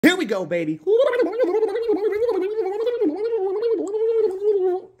Here we go, baby.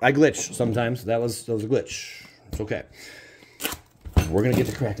 I glitch sometimes. That was a glitch. It's okay. We're going to get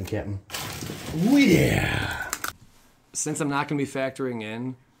to cracking, Captain. Oh, yeah. Since I'm not going to be factoring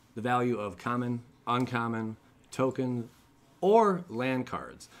in the value of common, uncommon, token, or land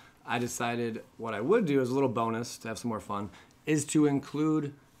cards, I decided what I would do as a little bonus to have some more fun is to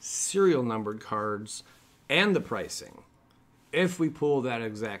include serial numbered cards and the pricing if we pull that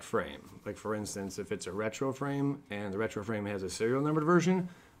exact frame. Like, for instance, if it's a retro frame and the retro frame has a serial numbered version,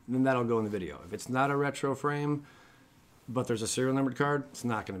 then that'll go in the video. If it's not a retro frame, but there's a serial numbered card, it's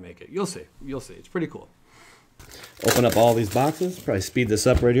not going to make it. You'll see. You'll see. It's pretty cool. Open up all these boxes. Probably speed this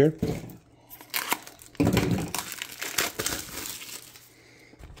up right here.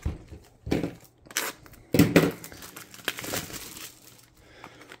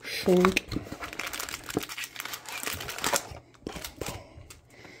 Shrink.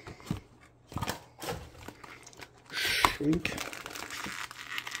 Shrink.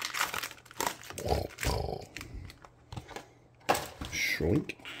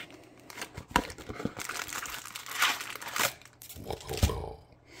 Shrink.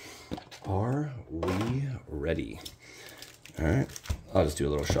 Are we ready? All right. I'll just do a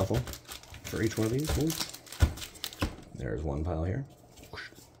little shuffle for each one of these. There's one pile here.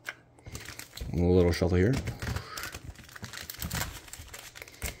 A little shuffle here.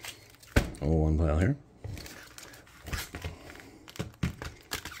 One pile here.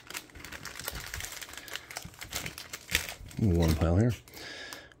 One pile here.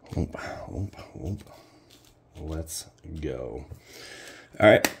 Let's go. All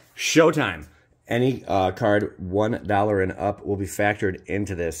right, showtime. Any card $1 and up will be factored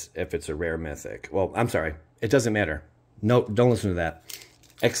into this if it's a rare mythic. Well, I'm sorry. It doesn't matter. No, don't listen to that.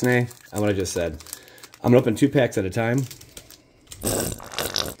 Ixnay on what I just said. I'm going to open 2 packs at a time.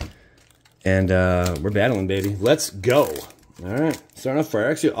 And we're battling, baby. Let's go. All right. Starting off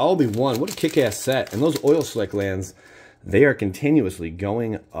Phyrexia, all be one. What a kick-ass set. And those oil slick lands, they are continuously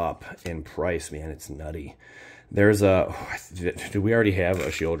going up in price, man. It's nutty. There's a... Do we already have a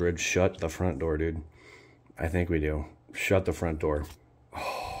Shieldred? Shut the front door, dude. I think we do. Shut the front door.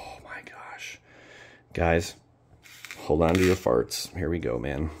 Oh, my gosh. Guys, hold on to your farts. Here we go,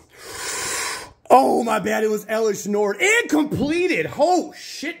 man. Oh, my bad. It was Elish Nord. And completed. Oh,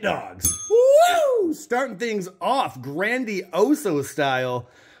 shit dogs. Woo! Starting things off. Grandioso style.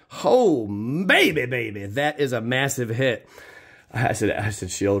 Oh, baby, baby. That is a massive hit. I said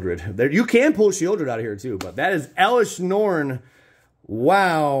Shieldred. There, you can pull Shieldred out of here, too. But that is Elish Norn.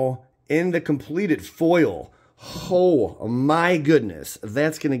 Wow. In the completed foil. Oh, my goodness.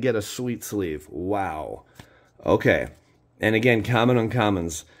 That's going to get a sweet sleeve. Wow. Okay. And again, common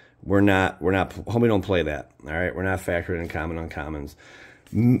uncommons. We don't play that. All right. We're not factoring in common uncommons.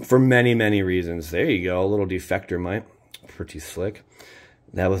 For many, many reasons. There you go. A little defector mite. Pretty slick.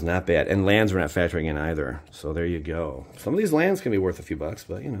 That was not bad. And lands we're not factoring in either. So there you go. Some of these lands can be worth a few bucks,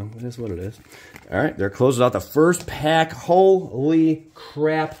 but, you know, it is what it is. All right, there closes out the first pack. Holy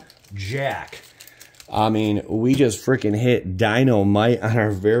crap, Jack. I mean, we just freaking hit dynamite on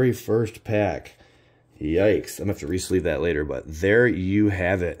our very first pack. Yikes. I'm going to have to re-sleeve that later, but there you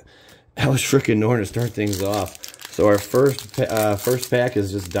have it. That was freaking Norn to start things off. So our first pack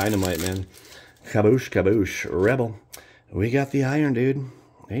is just dynamite, man. Kaboosh, kaboosh. Rebel. We got the iron, dude.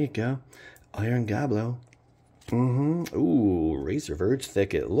 There you go. Iron Goblo. Ooh, Razor Verge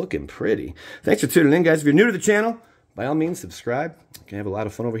Thicket. Looking pretty. Thanks for tuning in, guys. If you're new to the channel, by all means, subscribe. You can have a lot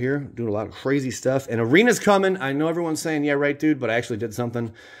of fun over here. Doing a lot of crazy stuff. And Arena's coming. I know everyone's saying, yeah, right, dude. But I actually did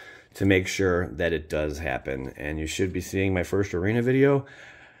something to make sure that it does happen. And you should be seeing my first Arena video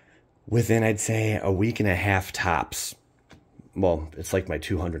within, I'd say, a week and a half tops. Well, it's like my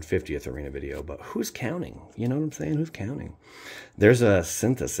 250th Arena video, but who's counting? You know what I'm saying? Who's counting? There's a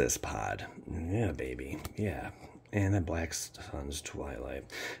synthesis pod. Yeah, baby. Yeah. And that Black Sun's Twilight.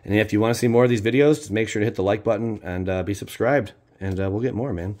 And if you want to see more of these videos, just make sure to hit the like button and be subscribed. And we'll get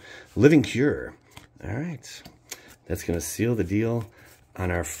more, man. Living Cure. All right. That's going to seal the deal on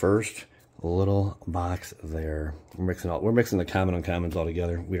our first little box there. We're mixing the common uncommons all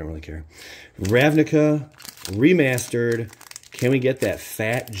together. We don't really care. Ravnica Remastered. Can we get that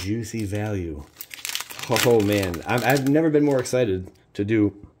fat, juicy value? Oh, man. I've never been more excited to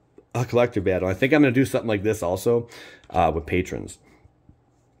do a collector battle. I think I'm going to do something like this also with patrons.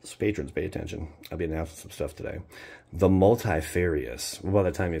 So patrons, pay attention. I'll be announcing some stuff today. The Multifarious. Well, by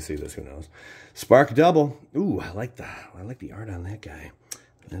the time you see this, who knows? Spark Double. Ooh, I like the art on that guy.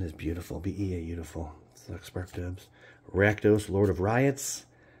 That is beautiful. B-E-A, beautiful. Spark Dubs. Rakdos, Lord of Riots.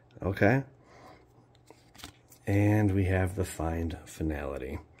 Okay. And we have the Find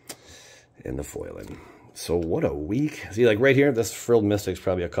Finality. and the foiling. So what a week. See, like right here, this Frilled Mystic's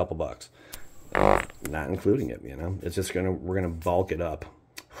probably a couple bucks. Not including it, you know. It's just we're gonna bulk it up.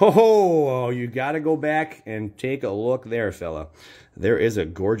 Ho, you gotta go back and take a look there, fella. There is a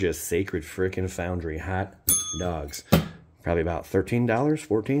gorgeous Sacred Frickin' Foundry hot dogs. Probably about $13,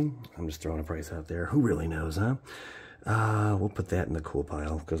 $14. I'm just throwing a price out there. Who really knows, huh? We'll put that in the cool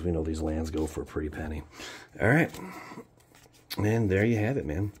pile because we know these lands go for a pretty penny. All right. And there you have it,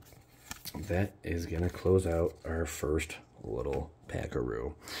 man. That is going to close out our first little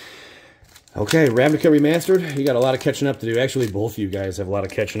packaroo. Okay, Ravnica Remastered. You got a lot of catching up to do. Actually, both of you guys have a lot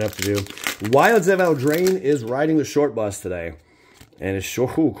of catching up to do. Wilds of Eldraine is riding the short bus today. And it's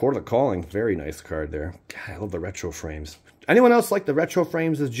short. Ooh, Court of the Calling. Very nice card there. God, I love the retro frames. Anyone else like the retro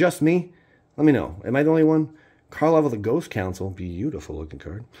frames? Is just me? Let me know. Am I the only one? Karlov of the Ghost Council. Beautiful looking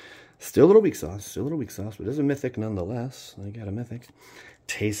card. Still a little weak sauce. Still a little weak sauce. But it is a mythic nonetheless. I got a mythic.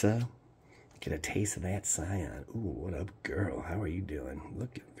 Teysa. Get a taste of that Scion. Ooh, what up, girl? How are you doing?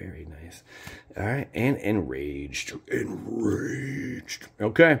 Looking very nice. All right, and Enraged. Enraged.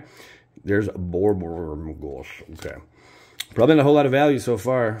 Okay, there's a Borborgos. Okay. Probably not a whole lot of value so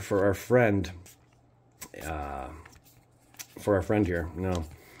far for our friend. Here. No.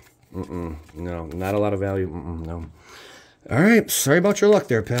 No, not a lot of value. No. All right, sorry about your luck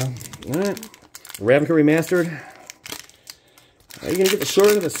there, pal. All right. Ravnica Remastered. Are you going to get the short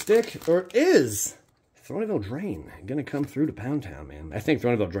end of the stick? Or is Throne of Eldraine going to come through to Pound Town, man? I think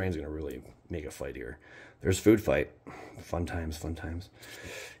Throne of Eldraine is going to really make a fight here. There's Food Fight. Fun times, fun times.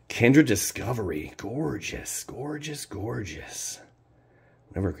 Kindred Discovery. Gorgeous, gorgeous, gorgeous.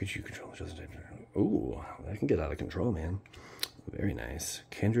 Whenever a creature you control doesn't... Ooh, that can get out of control, man. Very nice.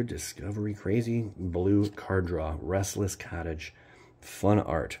 Kindred Discovery. Crazy blue card draw. Restless Cottage. Fun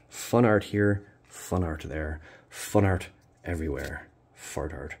art. Fun art here. Fun art there. Fun art everywhere.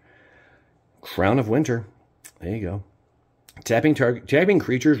 Fart art. Crown of Winter. There you go. Tapping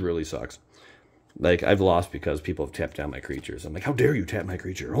creatures really sucks. Like, I've lost because people have tapped down my creatures. I'm like, how dare you tap my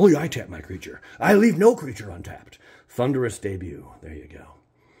creature? Only I tap my creature. I leave no creature untapped. Thunderous Debut. There you go.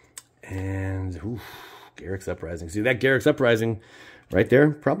 And, oof, Garruk's Uprising. See, that Garruk's Uprising right there,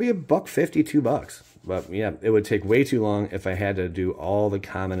 probably $1.50, $2. But, yeah, it would take way too long if I had to do all the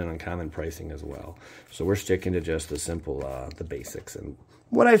common and uncommon pricing as well. So we're sticking to just the simple, the basics, and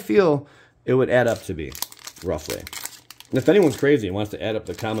what I feel it would add up to be, roughly. And if anyone's crazy and wants to add up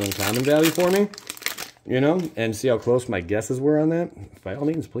the common and uncommon value for me, you know, and see how close my guesses were on that, by all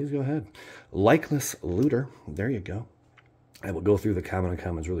means, please go ahead. Likeless Looter. There you go. I will go through the common and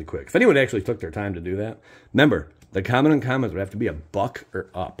uncommons really quick. If anyone actually took their time to do that, remember, the common and uncommons would have to be $1 or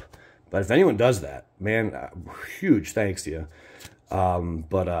up. But if anyone does that, man, huge thanks to you.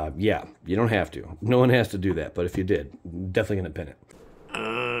 Yeah, you don't have to. No one has to do that. But if you did, definitely going to pin it.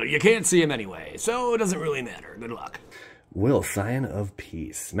 You can't see him anyway, so it doesn't really matter. Good luck. Will, Scion of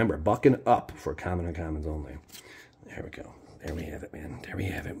Peace. Remember, bucking up for common and commons only. There we go. There we have it, man. There we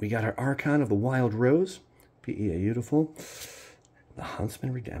have it. We got our Archon of the Wild Rose. Beautiful. The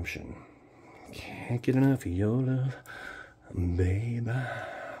Huntsman Redemption. Can't get enough of your love, babe.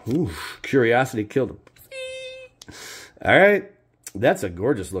 Oof. Curiosity killed him. All right. That's a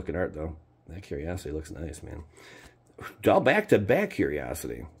gorgeous looking art, though. That Curiosity looks nice, man. All back-to-back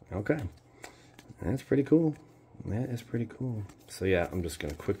Curiosity. Okay. That's pretty cool. That is pretty cool. So, yeah, I'm just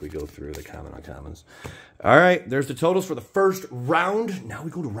going to quickly go through the common uncommons. All right, there's the totals for the first round. Now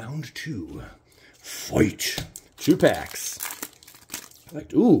we go to round 2. Fight. 2 packs.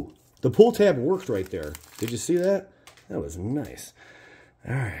 Like, ooh, the pull tab worked right there. Did you see that? That was nice.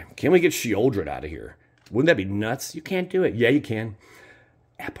 All right, can we get Sheoldred out of here? Wouldn't that be nuts? You can't do it. Yeah, you can.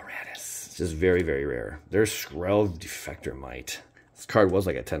 Apparatus. It's just very, very rare. There's Skrell Defector Might. This card was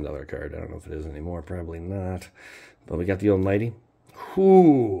like a $10 card. I don't know if it is anymore. Probably not. But we got the Almighty.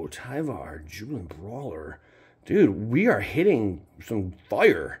 Ooh, Tyvar, Jubilant Brawler. Dude, we are hitting some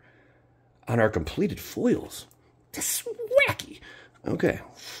fire on our completed foils. This is wacky. Okay,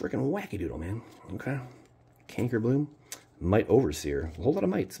 freaking wacky doodle, man. Okay. Canker Bloom. Might Overseer. A whole lot of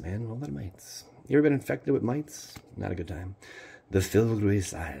mites, man. A whole lot of mites. You ever been infected with mites? Not a good time. The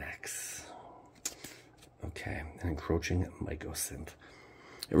Filgris Ilex. Okay, an Encroaching Mycosynth.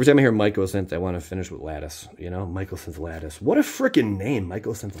 Every time I hear Mycosynth, I want to finish with Lattice. You know, Mycosynth Lattice. What a freaking name,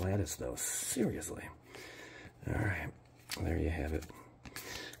 Mycosynth Lattice, though. Seriously. All right, there you have it.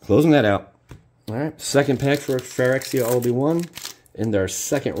 Closing that out. All right, second pack for Phyrexia LB1 in their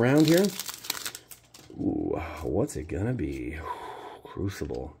second round here. Ooh, what's it gonna be?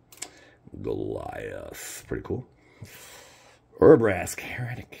 Crucible. Goliath. Pretty cool. Urbrask,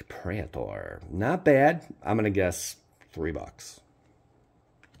 Heretic Praetor. Not bad. I'm going to guess $3.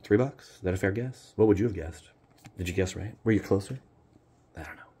 $3. $3? Is that a fair guess? What would you have guessed? Did you guess right? Were you closer? I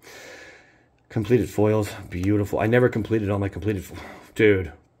don't know. Completed foils. Beautiful. I never completed all my completed...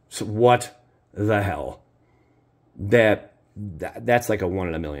 Dude, so what the hell? That's like a 1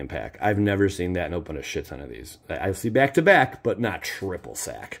 in a million pack. I've never seen that and opened a shit ton of these. I see back-to-back, but not triple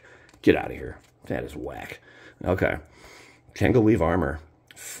sack. Get out of here. That is whack. Okay. Tangleweave Armor.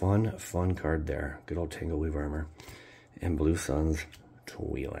 Fun card there. Good old Tangleweave Armor. And Blue Sun's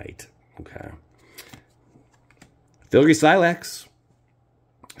Twilight. Okay. Filigree Silex.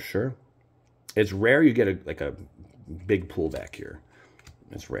 Sure. It's rare you get a big pullback here.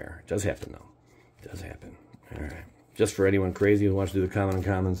 It's rare. It does happen, though. It does happen. All right. Just for anyone crazy who wants to do the common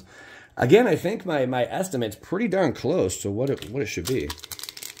uncommons. Again, I think my estimate's pretty darn close to what it should be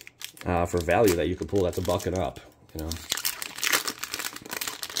for value that you could pull. That's a buck and up, you know,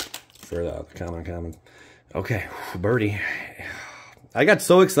 for the common uncommons. Okay, birdie. I got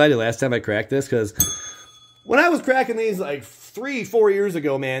so excited last time I cracked this because when I was cracking these like 3-4 years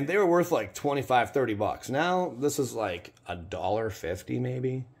ago, man, they were worth like $25-30. Now this is like $1.50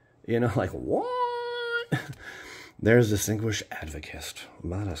 maybe. You know, like what? There's Distinguished Advocate.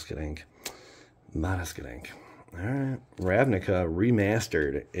 Madaskadink. All right. Ravnica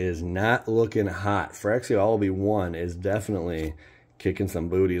Remastered is not looking hot. Phyrexia All Be One is definitely kicking some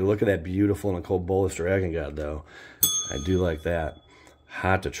booty. Look at that beautiful Nicole Bolas Dragon God, though. I do like that.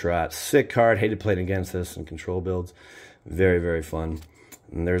 Hot to trot. Sick card. Hated playing against this in control builds. Very, very fun.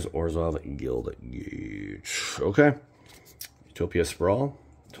 And there's Orzhov Guild Gauge. Okay. Utopia Sprawl.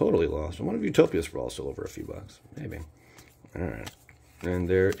 Totally lost. I wonder if Utopia Sprawl is still over a few bucks. Maybe. All right. And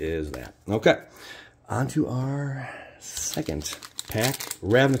there is that. Okay. On to our second pack.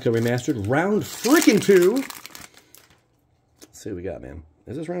 Ravnica Remastered. Round freaking 2. Let's see what we got, man.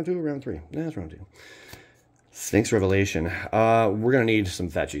 Is this round 2 or round 3? No, it's round 2. Sphinx Revelation. We're going to need some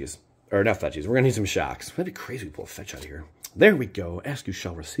fetchies. Or not fetchies. We're going to need some shocks. That'd be crazy to pull a fetch out of here. There we go. Ask you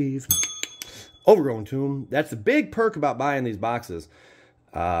shall receive. Overgrown Tomb. That's the big perk about buying these boxes.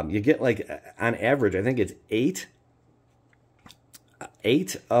 You get, like, on average, I think it's 8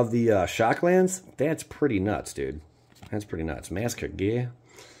 of the shock lands. That's pretty nuts, dude. That's pretty nuts. Massacre Gear.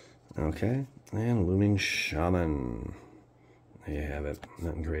 Okay. And Looming Shaman. There you have it.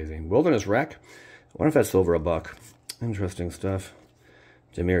 Nothing crazy. Wilderness Wreck. I wonder if that's over $1. Interesting stuff.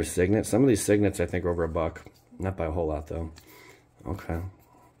 Jameer's Signet. Some of these Signets, I think, are over $1. Not by a whole lot, though. Okay.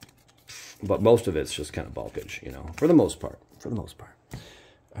 But most of it's just kind of bulkage, you know, for the most part. For the most part.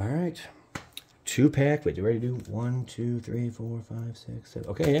 All right. 2-pack. Wait, you ready to do 1, 2, 3, 4, 5, 6, 7?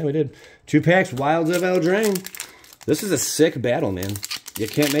 Okay, yeah, we did. 2 packs. Wilds of Eldraine. This is a sick battle, man. You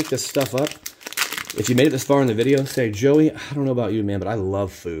can't make this stuff up. If you made it this far in the video, say, Joey, I don't know about you, man, but I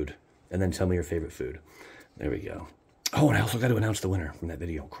love food. And then tell me your favorite food. There we go. Oh, and I also got to announce the winner from that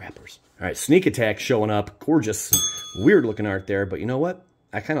video. Crappers. All right, Sneak Attack showing up. Gorgeous, weird-looking art there. But you know what?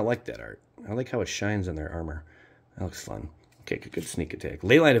 I kind of like that art. I like how it shines in their armor. That looks fun. Okay, good Sneak Attack.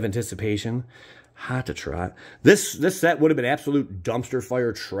 Leyline of Anticipation. Hot to trot. This set would have been absolute dumpster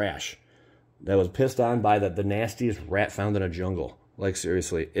fire trash. That was pissed on by the nastiest rat found in a jungle. Like,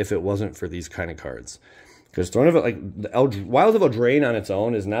 seriously, if it wasn't for these kind of cards. Because Throne of it, like, Wilds of Eldraine on its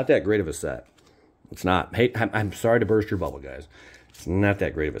own is not that great of a set. It's not. Hey, I'm sorry to burst your bubble, guys. It's not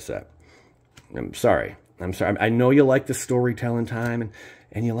that great of a set. I'm sorry. I know you like the storytelling time,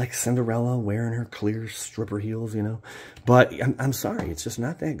 and you like Cinderella wearing her clear stripper heels, you know. But I'm sorry. It's just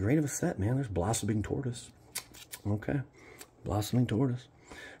not that great of a set, man. There's Blossoming Tortoise. Okay. Blossoming Tortoise.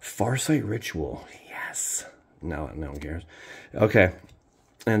 Farsight Ritual. Yes. No one cares. Okay.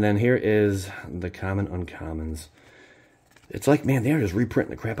 And then here is the common uncommons. It's like, man, they're just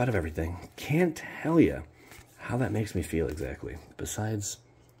reprinting the crap out of everything. Can't tell you how that makes me feel exactly. Besides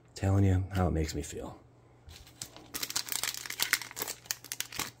telling you how it makes me feel.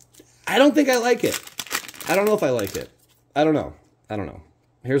 I don't think I like it. I don't know if I like it. I don't know.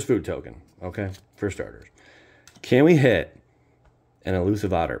 Here's Food Token, okay? For starters. Can we hit an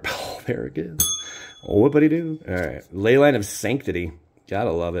Elusive Otter? Oh, there it is. Whoopity-doo. All right. Leyline of Sanctity.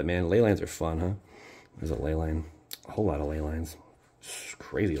 Gotta love it, man. Leylines are fun, huh? There's a leyline. A whole lot of leylines.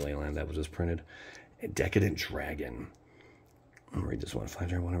 Crazy leyline that was just printed. A Decadent Dragon. I'll read this one.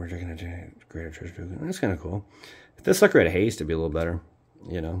 Find one over Dragon. Greater Treasure Token. That's kind of cool. If this sucker had haste, it'd be a little better.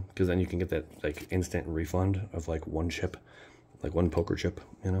 You know, because then you can get that like instant refund of like 1 chip, like 1 poker chip.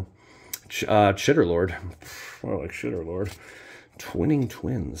 You know, Chitter Lord. Oh, like Chitter Lord. Twinning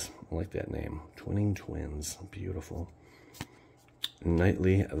Twins. I like that name. Twinning Twins. Beautiful.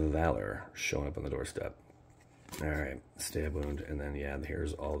 Knightly Valor showing up on the doorstep. All right, Stab Wound, and then yeah,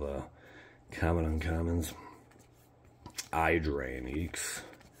 here's all the common uncommons. Eye Drain. Eeks.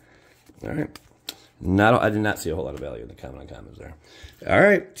 All right. I did not see a whole lot of value in the common uncommons there. All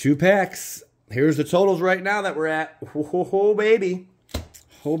right, 2 packs. Here's the totals right now that we're at. Oh, baby.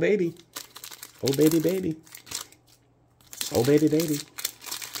 Oh, baby. Oh, baby, baby. Oh, baby, baby.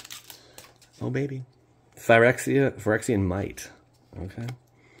 Oh, baby. Phyrexian Might. Okay.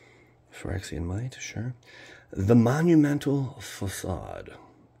 Phyrexian Might, sure. The Monumental Facade.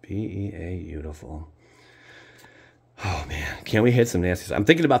 Beautiful. Oh, man. Can we hit some nasties? I'm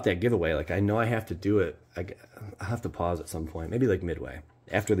thinking about that giveaway. Like, I know I have to do it. I'll have to pause at some point. Maybe, like, midway.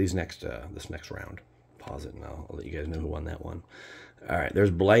 After this next round. Pause it, and I'll let you guys know who won that one. All right. There's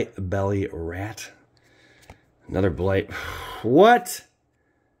Blight Belly Rat. Another Blight. What?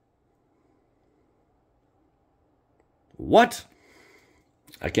 What?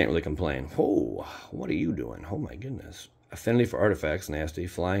 I can't really complain. Oh, what are you doing? Oh, my goodness. Affinity for artifacts. Nasty.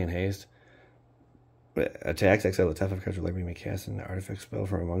 Flying and haste. Attacks, exile the top of cards, like we may cast an artifact spell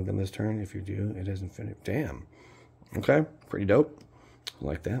from among them this turn. If you do, it is infinite. Damn. Okay, pretty dope. I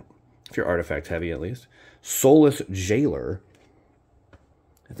like that. If you're artifact heavy, at least. Soulless Jailer.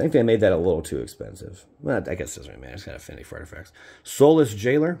 I think they made that a little too expensive. Well, I guess it doesn't really matter. It's got affinity for artifacts. Soulless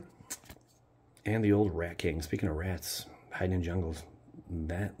Jailer. And the old Rat King. Speaking of rats, hiding in jungles.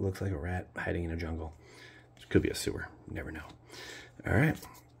 That looks like a rat hiding in a jungle. It could be a sewer. You never know. All right.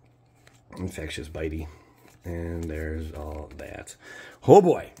 Infectious Bitey. And there's all that. Oh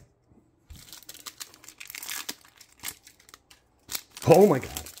boy. Oh my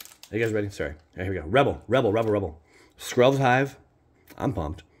god. Are you guys ready? Sorry. All right, here we go. Rebel. Skrelv's Hive. I'm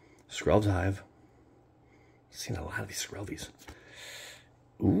pumped. Skrelv's Hive. Seen a lot of these Skrelvies.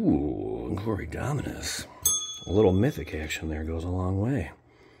 Ooh, Glory Dominus. A little mythic action there goes a long way.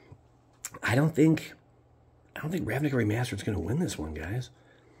 I don't think Ravnica Remastered is going to win this one, guys.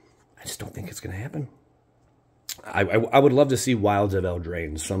 I just don't think it's going to happen. I would love to see Wilds of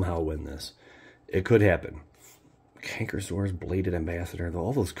Eldraine somehow win this. It could happen. Cankersaur's Bladed Ambassador.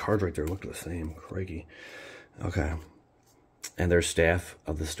 All those cards right there look the same. Crikey. Okay. And there's Staff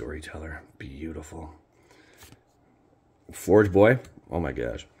of the Storyteller. Beautiful. Forge Boy. Oh my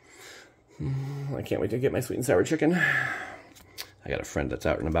gosh. I can't wait to get my sweet and sour chicken. I got a friend that's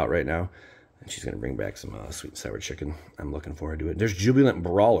out and about right now, and she's going to bring back some sweet and sour chicken. I'm looking forward to it. There's Jubilant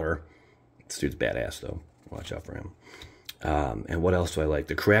Brawler. This dude's badass, though. Watch out for him. And what else do I like?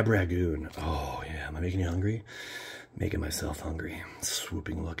 The Crab Ragoon. Oh, yeah. Am I making you hungry? Making myself hungry.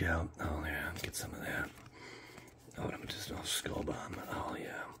 Swooping Lookout. Oh, yeah. Get some of that. Oh, I'm just Skull Bomb. Oh,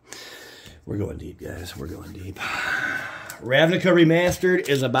 yeah. We're going deep, guys. We're going deep. Ravnica Remastered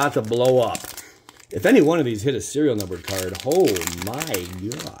is about to blow up. If any one of these hit a serial numbered card, oh my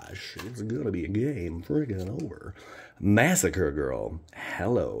gosh, it's going to be a game friggin' over. Massacre Girl.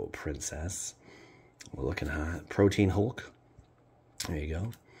 Hello, Princess. Looking hot. Protein Hulk. There you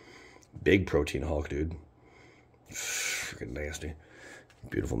go. Big Protein Hulk, dude. Freaking nasty.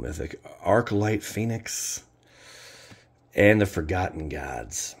 Beautiful mythic. Arclight Phoenix. And the Forgotten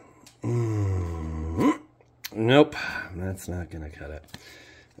Gods. Nope. That's not going to cut it.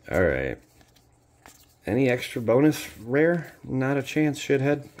 All right. Any extra bonus rare? Not a chance,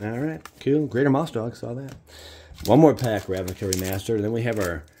 shithead. All right. Cool. Greater Moss Dog. Saw that. One more pack, Ravnica Remastered. And then we have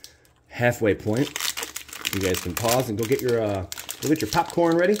our halfway point. You guys can pause and go get your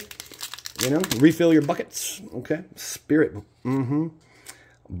popcorn ready. You know, refill your buckets. Okay. Spirit.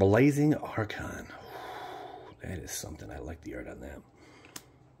 Blazing Archon. That is something. I like the art on that.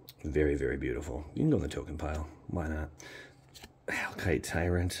 Very, very beautiful. You can go in the token pile. Why not? Halkite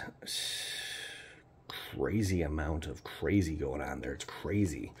Tyrant. Crazy amount of crazy going on there. It's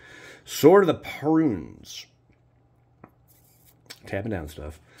crazy. Sword of the Prunes. Tapping down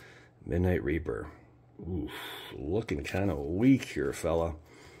stuff. Midnight Reaper. Oof, looking kind of weak here, fella.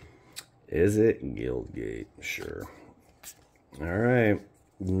 Is it Guildgate? Sure. All right.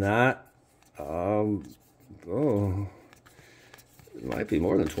 Not. Oh. It might be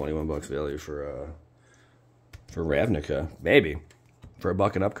more than 21 bucks value for Ravnica. Maybe. For a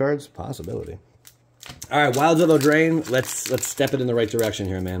buck and up cards? Possibility. All right, Wilds of Eldraine. Let's step it in the right direction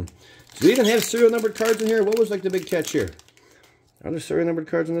here, man. Do we even have serial numbered cards in here? What was like the big catch here? Are there serial numbered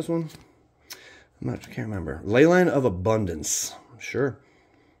cards in this one? I can't remember. Leyline of Abundance. Sure.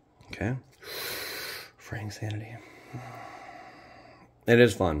 Okay. Fraying Sanity. It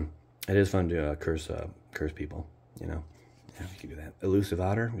is fun. It is fun to curse people, you know. Yeah, we can do that. Elusive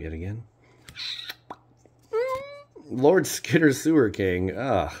Otter, yet again. Lord Skitter Sewer King.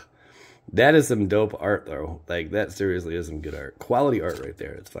 Ugh. That is some dope art, though. Like, that seriously is some good art. Quality art right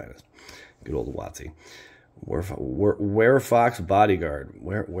there. It's finest. Good old Watsy. Werefox Bodyguard.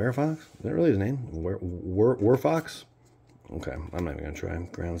 Werefox? Is that really his name? Werefox? Okay, I'm not even going to try.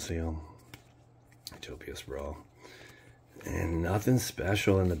 Ground Seal. Utopia Sprawl. And nothing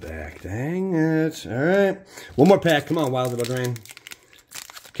special in the back. Dang it. All right. One more pack. Come on, Wilds of Eldraine.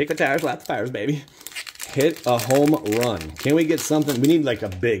 Kick the tires, lap the fires, baby. Hit a home run. Can we get something? We need like a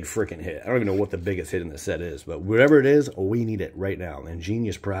big freaking hit. I don't even know what the biggest hit in this set is, but whatever it is, we need it right now.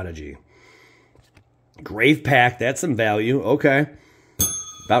 Ingenious Prodigy. Grave Pack. That's some value. Okay.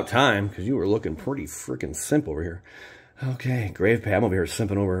 About time, because you were looking pretty freaking simp over here. Okay, Grave Pack. I'm over here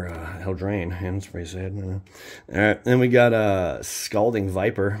simping over Eldraine. And it's pretty sad. All right, then we got Scalding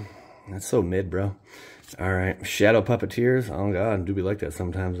Viper. That's so mid, bro. All right, Shadow Puppeteers. Oh, God, do be like that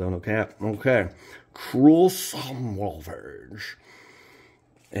sometimes, though. No cap. Okay. Cruel Wolfage.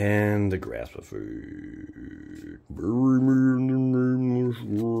 And the Grasp of Fate.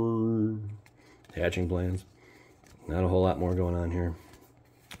 Hatching Plans. Not a whole lot more going on here.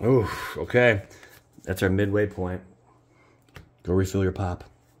 Oof, okay. That's our midway point. Go refill your pop.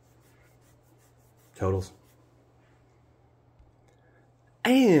 Totals.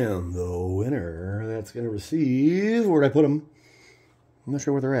 And the winner that's going to receive... Where'd I put them? I'm not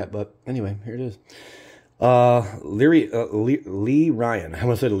sure where they're at, but anyway, here it is. Lee Ryan. I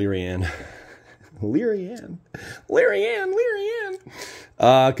almost said Lyrian. Lyrian.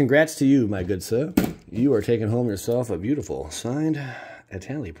 Congrats to you, my good sir. You are taking home yourself a beautiful signed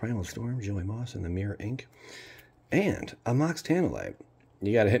Atali Primal Storm, Joey Moss, and the Mirror Ink. And a Mox Tantalite.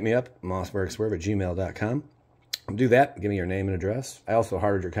 You got to hit me up, mossbergswerve@gmail.com. Do that. Give me your name and address. I also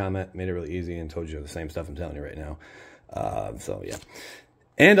hearted your comment, made it really easy, and told you the same stuff I'm telling you right now. So, yeah.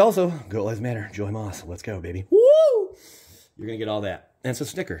 And also, Girl Lives Matter, Joey Moss. Let's go, baby. Woo! You're going to get all that. And it's a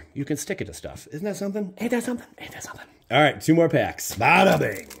sticker. You can stick it to stuff. Isn't that something? Ain't that something? Ain't that something? All right, 2 more packs. Bada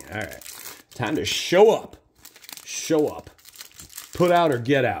bing. All right. Time to show up. Show up. Put out or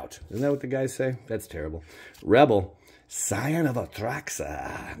get out. Isn't that what the guys say? That's terrible. Rebel. Scion of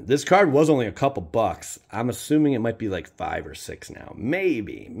Athraxa. This card was only a couple bucks. I'm assuming it might be like 5 or 6 now.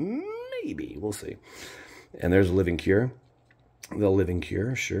 Maybe. Maybe. We'll see. And there's Living Cure. The Living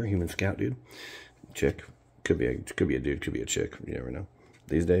Cure. Sure. Human Scout dude. Chick. Could be a dude. Could be a chick. You never know.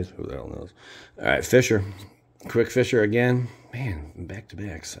 These days, who the hell knows? All right. Fisher. Quick Fisher again. Man,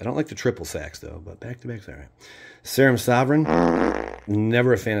 back-to-backs. I don't like the triple sacks, though, but back-to-backs, all right. Serum Sovereign.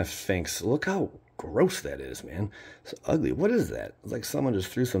 Never a fan of Sphinx. Look how gross that is, man. It's ugly. What is that? It's like someone just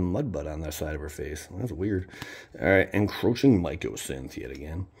threw some mud butt on that side of her face. That's weird. All right. Encroaching Mycosynth yet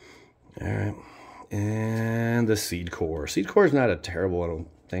again. All right. And the Seed Core. Seed Core is not a terrible, I don't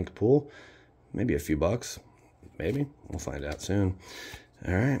think, pull. Maybe a few bucks. Maybe. We'll find out soon.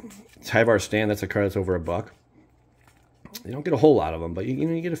 All right. Tyvar Stand. That's a card that's over $1. You don't get a whole lot of them, but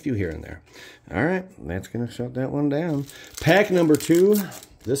you get a few here and there. All right, that's going to shut that one down. Pack number 2.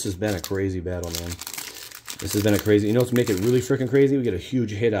 This has been a crazy battle, man. This has been a crazy... You know what's make it really freaking crazy? We get a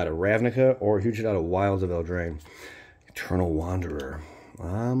huge hit out of Ravnica or a huge hit out of Wilds of Eldraine. Eternal Wanderer.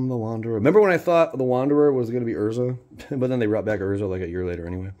 I'm the Wanderer. Remember when I thought the Wanderer was going to be Urza? But then they brought back Urza like a year later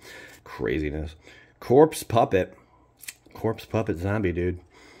anyway. Craziness. Corpse Puppet. Corpse Puppet zombie, dude.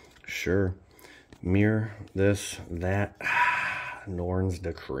 Sure. Mirror, this, that. Norn's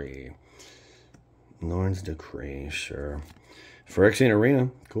Decree. Norn's Decree, sure. Phyrexian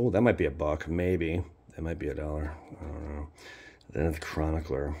Arena, cool. That might be $1, maybe. That might be $1. I don't know. Then the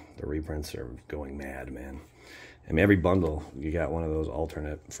Chronicler. The reprints are going mad, man. I mean, every bundle, you got one of those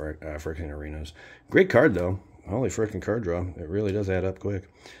alternate Phyrexian Arenas. Great card, though. Holy freaking card draw. It really does add up quick.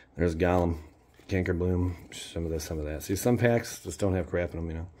 There's Golem, Cankerbloom, some of this, some of that. See, some packs just don't have crap in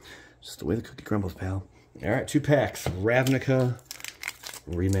them, you know. Just the way the cookie crumbles, pal. All right, 2 packs. Ravnica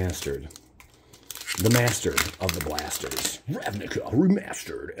Remastered. The master of the blasters. Ravnica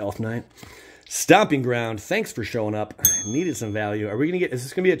Remastered. Elf Knight. Stomping Ground. Thanks for showing up. Needed some value. Are we going to get... Is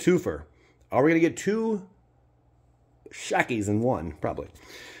this going to be a twofer? Are we going to get 2 Shakis in one? Probably.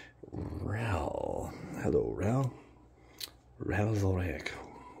 Ral. Hello, Ral. Ral Zolrak.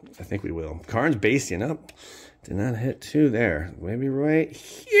 I think we will. Karn's Bastion up. Did not hit 2 there. Maybe right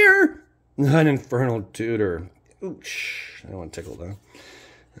here. An Infernal Tutor. Ooch. I don't want to tickle, though.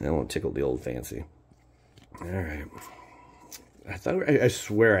 I don't want to tickle the old fancy. All right. I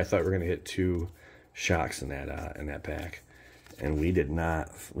swear I thought we were going to hit 2 shocks in that pack. And we did not.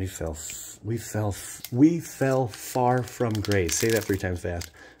 We fell far from grace. Say that 3 times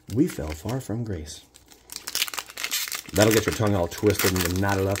fast. We fell far from grace. That'll get your tongue all twisted and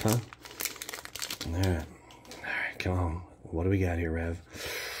knotted up, huh? All right. Come on. What do we got here, Rev?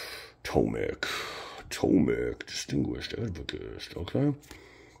 Tomek. Distinguished Advocate. Okay.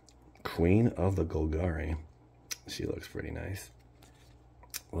 Queen of the Golgari. She looks pretty nice.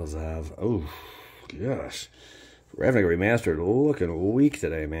 Lazav. Oh, gosh. Ravnica Remastered looking weak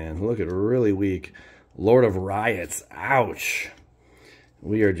today, man. Looking really weak. Lord of Riots. Ouch.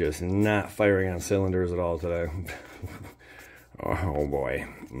 We are just not firing on cylinders at all today. Oh, boy.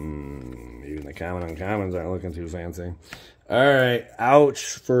 Even the common uncommons aren't looking too fancy. All right. Ouch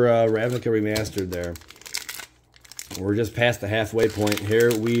for Ravnica Remastered there. We're just past the halfway point.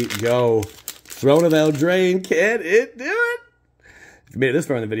 Here we go. Throne of Eldraine. Can it do it? If you made it this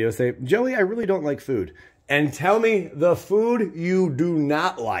far in the video, say, Joey, I really don't like food. And tell me the food you do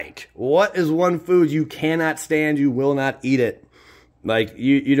not like. What is one food you cannot stand, you will not eat it? Like,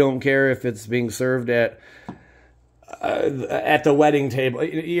 you don't care if it's being served at the wedding table.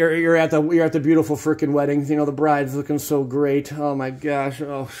 You're at the beautiful freaking wedding. You know, the bride's looking so great. Oh my gosh,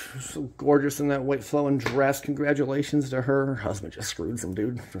 oh, so gorgeous in that white flowing dress. Congratulations to her. Her husband just screwed some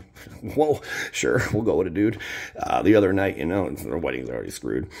dude. Whoa, sure, we'll go with a dude. The other night, you know, their wedding's already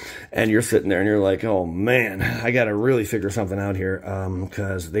screwed, and you're sitting there and you're like, oh man, I got to really figure something out here,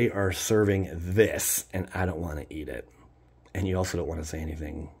 because they are serving this, and I don't want to eat it. And you also don't want to say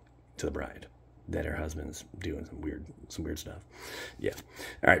anything to the bride that her husband's doing some weird stuff. Yeah.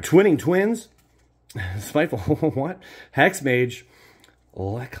 All right. Twinning Twins. Spiteful. What? Hexmage.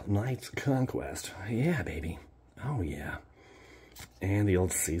 Knight's Conquest. Yeah, baby. Oh, yeah. And the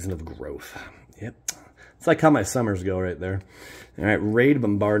old Season of Growth. Yep. It's like how my summers go right there. All right. Raid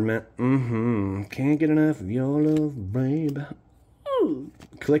Bombardment. Can't get enough of your love, babe. Ooh.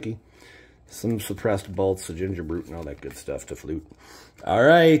 Clicky. Some suppressed bolts, a ginger brute, and all that good stuff to flute. All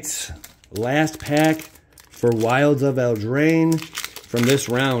right. Last pack for Wilds of Eldraine from this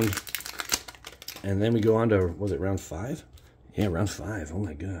round. And then we go on to, was it round 5? Yeah, round 5. Oh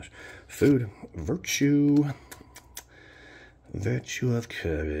my gosh. Food. Virtue. Virtue of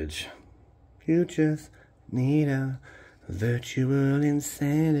courage. You just need a virtual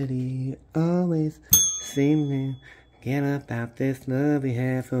insanity. Always seem to get about this love we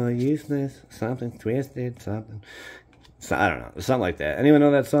have for useless. Something twisted, something. So, I don't know. Something like that. Anyone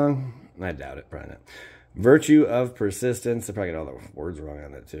know that song? I doubt it. Probably not. Virtue of Persistence. I probably got all the words wrong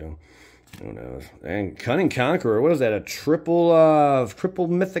on that too. Who knows? And Cunning Conqueror. What is that? A triple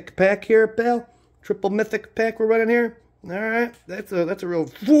mythic pack here, pal? Triple mythic pack we're running here? All right. That's a real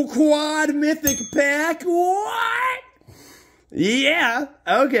full quad mythic pack. What? Yeah.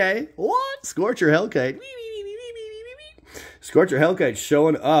 Okay. What? Scorcher Hellkite. Scorcher Hellkite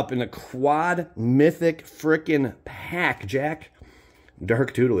showing up in a quad mythic frickin' pack, Jack.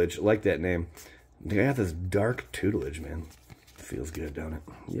 Dark Tutelage. Like that name. They got this dark tutelage, man. Feels good, don't it?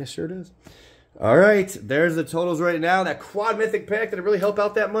 Yes, sure does. All right. There's the totals right now. That quad mythic pack, did it really help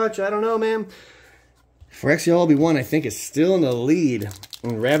out that much? I don't know, man. Phyrexia All-Be-One, I think, is still in the lead.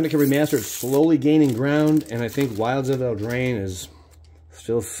 And Ravnica Remastered slowly gaining ground. And I think Wilds of Eldraine is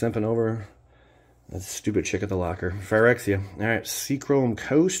still simping over that stupid chick at the locker. Phyrexia. All right. Seachrome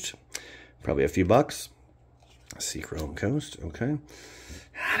Coast. Probably a few bucks. Seachrome Coast. Okay.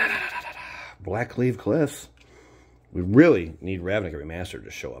 Blackleaf Cliffs. We really need Ravnica Remastered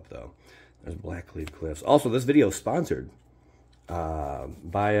to show up, though. There's Blackleaf Cliffs. Also, this video is sponsored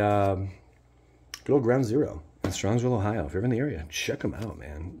by good old Ground Zero in Strongsville, Ohio. If you're in the area, check them out,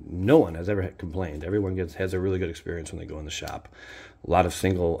 man. No one has ever complained. Everyone has a really good experience when they go in the shop. A lot of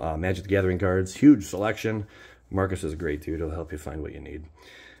single Magic the Gathering cards. Huge selection. Marcus is a great dude. He'll help you find what you need.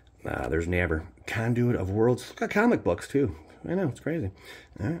 There's Nabber. Conduit of Worlds. Got comic books, too. I know, it's crazy.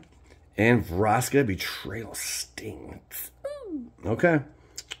 All right. And Vraska Betrayal Stings. Okay.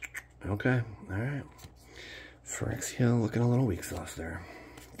 Okay. All right. Phyrexia looking a little weak sauce there.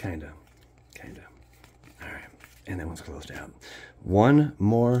 Kinda. All right. And that one's closed out. One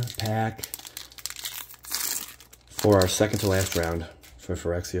more pack for our second to last round for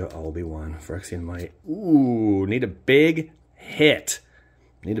Phyrexia All-Be-One. Phyrexian Might. Ooh, need a big hit.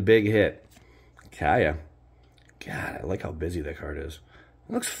 Need a big hit. Kaya. God, I like how busy that card is.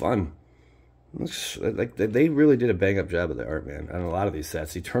 It looks fun. It looks like they really did a bang-up job of the art, man, on a lot of these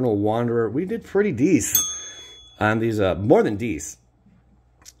sets. Eternal Wanderer. We did pretty decent on these, more than decent,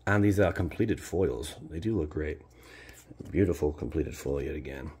 on these completed foils. They do look great. Beautiful completed foil yet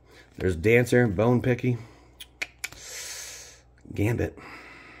again. There's Dancer, Bone Picky, Gambit,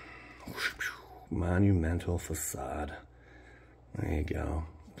 Monumental Facade. There you go.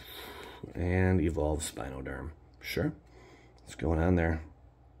 And Evolved Spinoderm. Sure. What's going on there?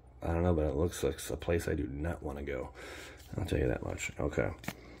 I don't know, but it looks like a place I do not want to go. I'll tell you that much. Okay.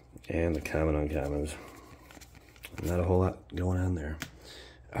 And the common uncommons. Not a whole lot going on there.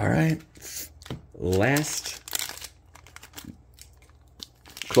 All right. Last.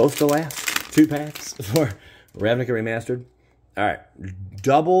 Close to last. 2 packs for Ravnica Remastered. All right.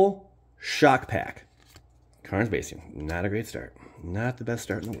 Double shock pack. Karn's Bastion. Not a great start. Not the best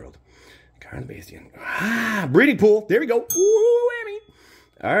start in the world. Karn's Bastion. Ah, breeding pool. There we go. Ooh, whammy.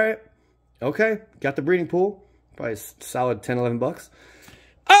 All right. Okay. Got the breeding pool. Probably a solid 10, 11 bucks.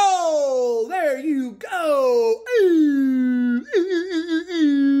 Oh, there you go. Ooh, ooh, ooh,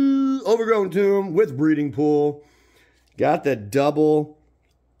 ooh. Overgrown Tomb with breeding pool. Got the double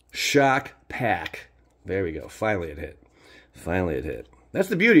shock pack. There we go. Finally it hit. Finally it hit. That's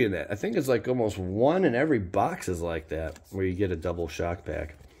the beauty of that. I think it's like almost one in every box is like that, where you get a double shock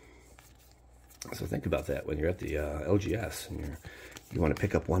pack. So think about that when you're at the LGS and you want to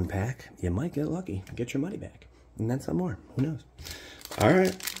pick up one pack. You might get lucky, get your money back, and then some more. Who knows? All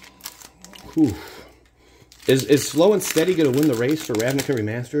right. Whew. Is Slow and Steady going to win the race for Ravnica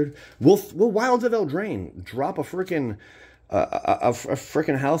Remastered? Will Wilds of Eldraine drop a freaking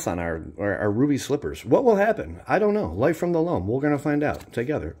house on our ruby slippers? What will happen? I don't know. Light from the Loam. We're going to find out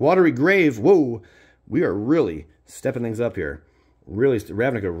together. Watery Grave. Whoa. We are really stepping things up here. Really,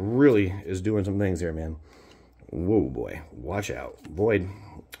 Ravnica really is doing some things here, man. Whoa, boy. Watch out. Void.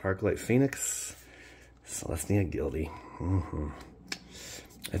 Arclight Phoenix. Celestia Guilty.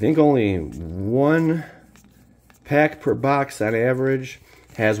 I think only one pack per box on average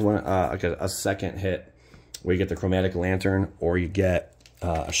has one like a second hit where you get the Chromatic Lantern or you get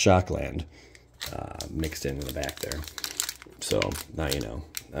a Shockland mixed in the back there. So now you know.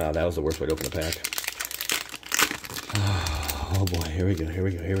 That was the worst way to open a pack. Oh boy, here we go, here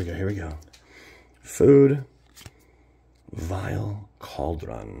we go, here we go, here we go. Food, Vile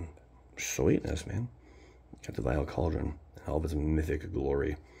Cauldron. Sweetness, man. Got the Vile Cauldron. All of its mythic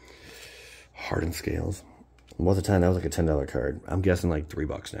glory. Hardened Scales. Most of the time, that was like a $10 card. I'm guessing like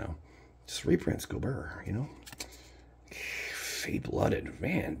 $3 now. Just reprints, go burr, you know? Fate Blooded.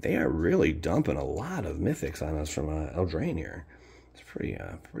 Man, they are really dumping a lot of mythics on us from Eldraine here. It's pretty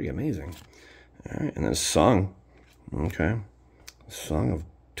amazing. All right, and then Song. Okay. Song of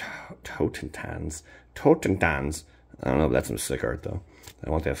Totentans. Totentans. I don't know if that's some sick art, though.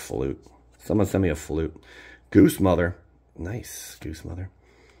 I want that flute. Someone send me a flute. Goose Mother. Nice, Goose Mother.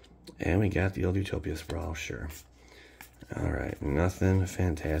 And we got the Old Utopia Sprawl, sure. All right, nothing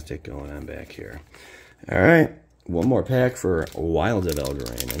fantastic going on back here. All right, one more pack for Wilds of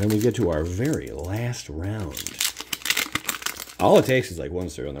Eldraine, and then we get to our very last round. All it takes is like one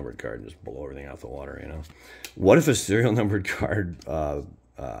serial numbered card and just blow everything out the water, you know? What if a serial numbered card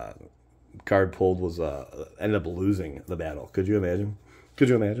pulled was ended up losing the battle? Could you imagine? Could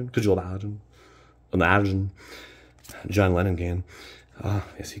you imagine? Could you imagine? Imagine. John Lennon can. Oh,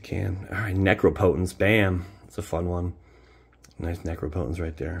 yes, he can. All right, Necropotence. Bam. It's a fun one. Nice Necropotence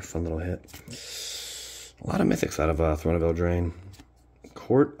right there. Fun little hit. A lot of mythics out of Throne of Eldraine.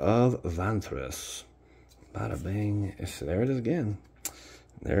 Court of Vantress. Bada bang. There it is again.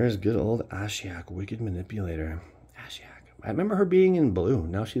 There's good old Ashiok, Wicked Manipulator. Ashiok. I remember her being in blue.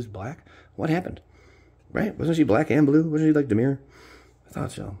 Now she's black. What happened? Right? Wasn't she black and blue? Wasn't she like Demir? I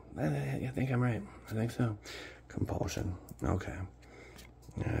thought so. I think I'm right. I think so. Compulsion. Okay.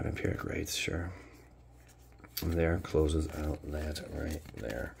 Vampiric Rites, sure. And there closes out that right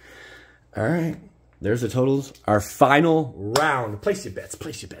there. All right. There's the totals. Our final round. Place your bets.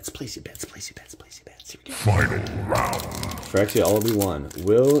 Place your bets. Place your bets. Place your bets. Place your bets. Here we go. Final round. Phyrexia, all will be one.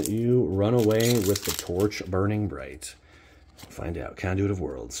 Will you run away with the torch burning bright? Find out. Conduit of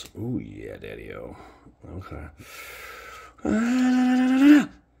Worlds. Ooh, yeah, daddy-o. Okay.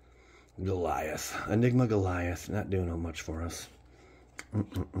 Goliath. Enigma Goliath. Not doing much for us.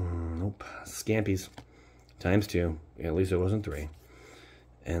 Nope. Scampies. ×2. Yeah, at least it wasn't 3.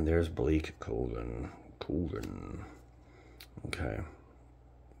 And there's Bleak Cauldron. Okay.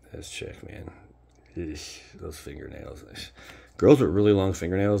 This chick, man. Eesh, those fingernails. Girls with really long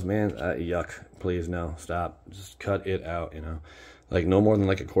fingernails, man. Yuck. Please, no. Stop. Just cut it out, you know. Like, no more than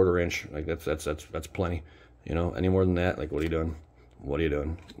like a 1/4 inch. Like, that's plenty. You know, any more than that, like, what are you doing? What are you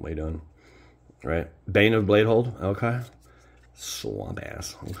doing? What are you doing? Right? Bane of Bladehold. Okay. Swamp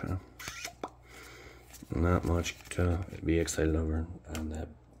Ass. Okay. Not much to be excited over on that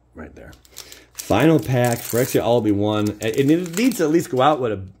right there. Final pack. Phyrexia all be one. It needs to at least go out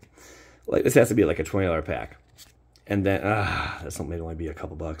with a... Like, this has to be like a $20 pack. And then... this may only be a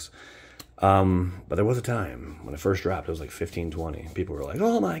couple bucks. But there was a time when it first dropped, it was like 15, 20. People were like,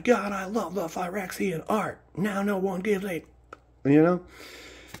 oh my god, I love the Phyrexian art. Now no one gives a... You know?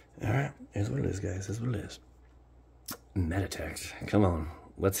 Alright, here's what it is, guys. Here's what it is. Metatext. Come on.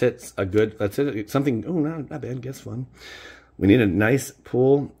 Let's hit a good... Let's hit something... Oh, not bad. Gets fun. We need a nice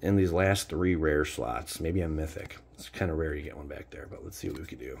pull in these last 3 rare slots. Maybe a mythic. It's kind of rare you get one back there, but let's see what we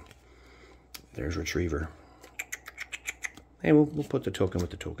can do. There's Retriever. Hey, we'll put the token with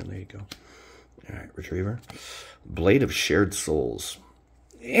the token. There you go. All right, Retriever. Blade of Shared Souls.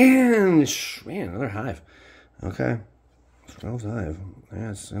 And, man, another Hive. Okay. 12 Hive.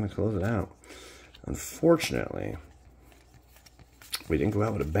 Yeah, it's going to close it out. Unfortunately, we didn't go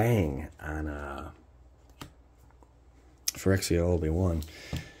out with a bang on Phyrexia Obi-Wan.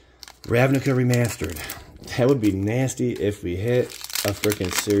 Ravnica Remastered. That would be nasty if we hit a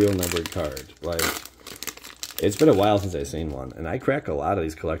freaking serial numbered card. Like, it's been a while since I've seen one. And I crack a lot of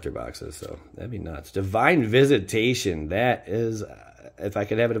these collector boxes, so that'd be nuts. Divine Visitation. That is, if I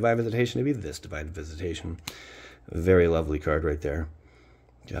could have a Divine Visitation, it'd be this Divine Visitation. Very lovely card right there.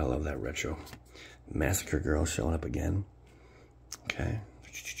 Gotta love that retro. Massacre Girl showing up again. Okay.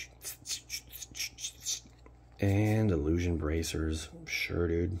 And Illusion Bracers. Sure,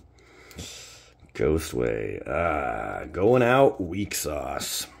 dude. Ghostway. Going out. Weak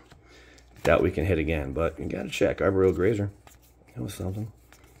Sauce. Doubt we can hit again, but you gotta check. Arboreal Grazer. That was something.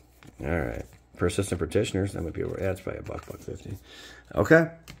 Alright. Persistent Petitioners. That might be over. Yeah, it's probably $1.50. Okay.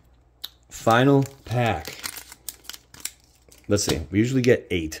 Final pack. Let's see. We usually get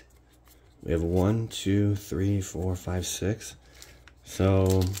 8. We have 1, 2, 3, 4, 5, 6.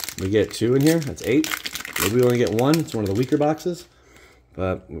 So we get 2 in here. That's 8. Maybe we only get 1. It's one of the weaker boxes.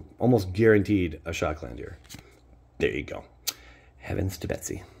 But almost guaranteed a Shockland here. There you go. Heavens to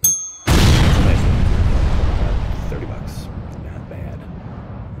Betsy. Nice one. 30 bucks. Not bad.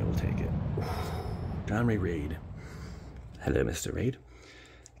 We'll take it. Domri Raid. Hello, Mr. Raid.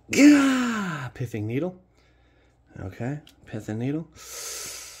 Gah! Pithing Needle. Okay. Pithing Needle.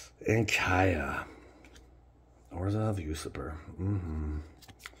 And Kaya. Orzhov Usurper.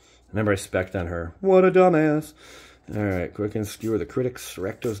 Remember I spec'd on her. What a dumbass. Alright, quick and skewer the critics.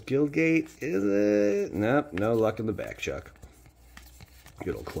 Rectos Guildgate. Is it? Nope, no luck in the back, Chuck.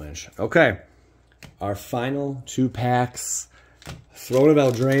 Good old Quench. Okay. Our final 2 packs. Throne of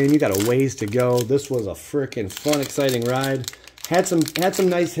Eldraine. You got a ways to go. This was a freaking fun, exciting ride. Had some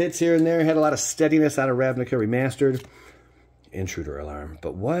nice hits here and there. Had a lot of steadiness out of Ravnica Remastered. Intruder Alarm.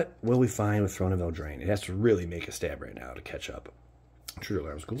 But what will we find with Throne of Eldraine? It has to really make a stab right now to catch up. Intruder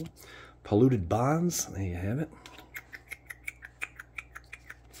Alarm's cool. Polluted Bonds. There you have it.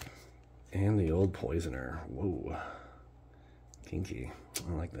 And the Old Poisoner. Whoa. Kinky.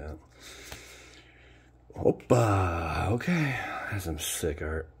 I like that. Opa. Okay. That's some sick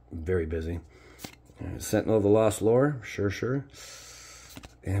art. Very busy. Sentinel of the Lost Lore. Sure.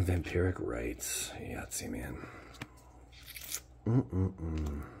 And Vampiric Rites. Yahtzee, man.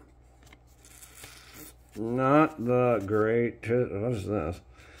 Not the great. What's this?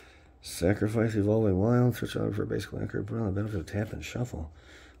 Sacrifice Evolving Wild. Switch over for basically anchor. Put on the benefit of tap and shuffle.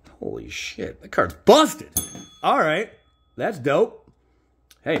 Holy shit. That card's busted. Alright. That's dope.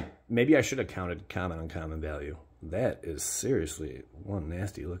 Hey, maybe I should have counted common uncommon value. That is seriously one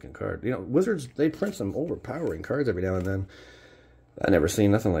nasty looking card. You know, Wizards, they print some overpowering cards every now and then. I've never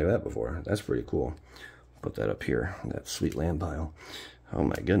seen nothing like that before. That's pretty cool. Put that up here. That sweet land pile. Oh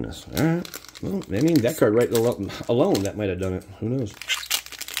my goodness. Alright. Well, I mean, that card right alone, that might have done it. Who knows?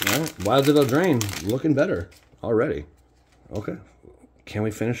 Alright. Wilds of Eldraine. Looking better already. Okay. Can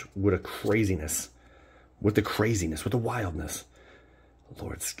we finish with a craziness? With the craziness. With the wildness.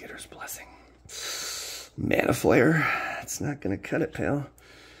 Lord Skitter's Blessing. Mana Flare. It's not going to cut it, pal.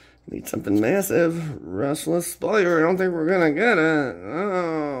 Need something massive. Restless Spoiler. I don't think we're going to get it.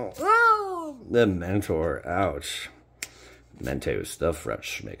 Oh. The Mentor. Ouch. Mentos. The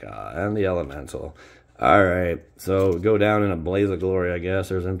Freshmaker. And the Elemental. Alright. So go down in a blaze of glory, I guess.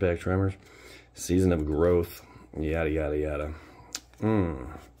 There's Impact Tremors. Season of Growth. Yada, yada, yada.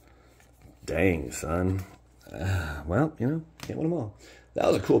 Dang, son. Well, you know, can't win them all. That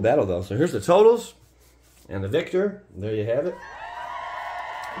was a cool battle, though. So here's the totals. And the victor. There you have it.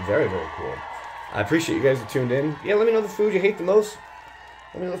 Very, very cool. I appreciate you guys that tuned in. Yeah, let me know the food you hate the most.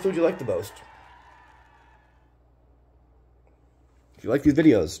 Let me know the food you like the most. If you like these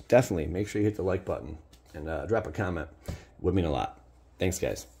videos, definitely make sure you hit the like button. And drop a comment. It would mean a lot. Thanks,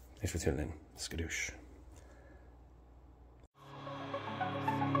 guys. Thanks for tuning in. Skadoosh.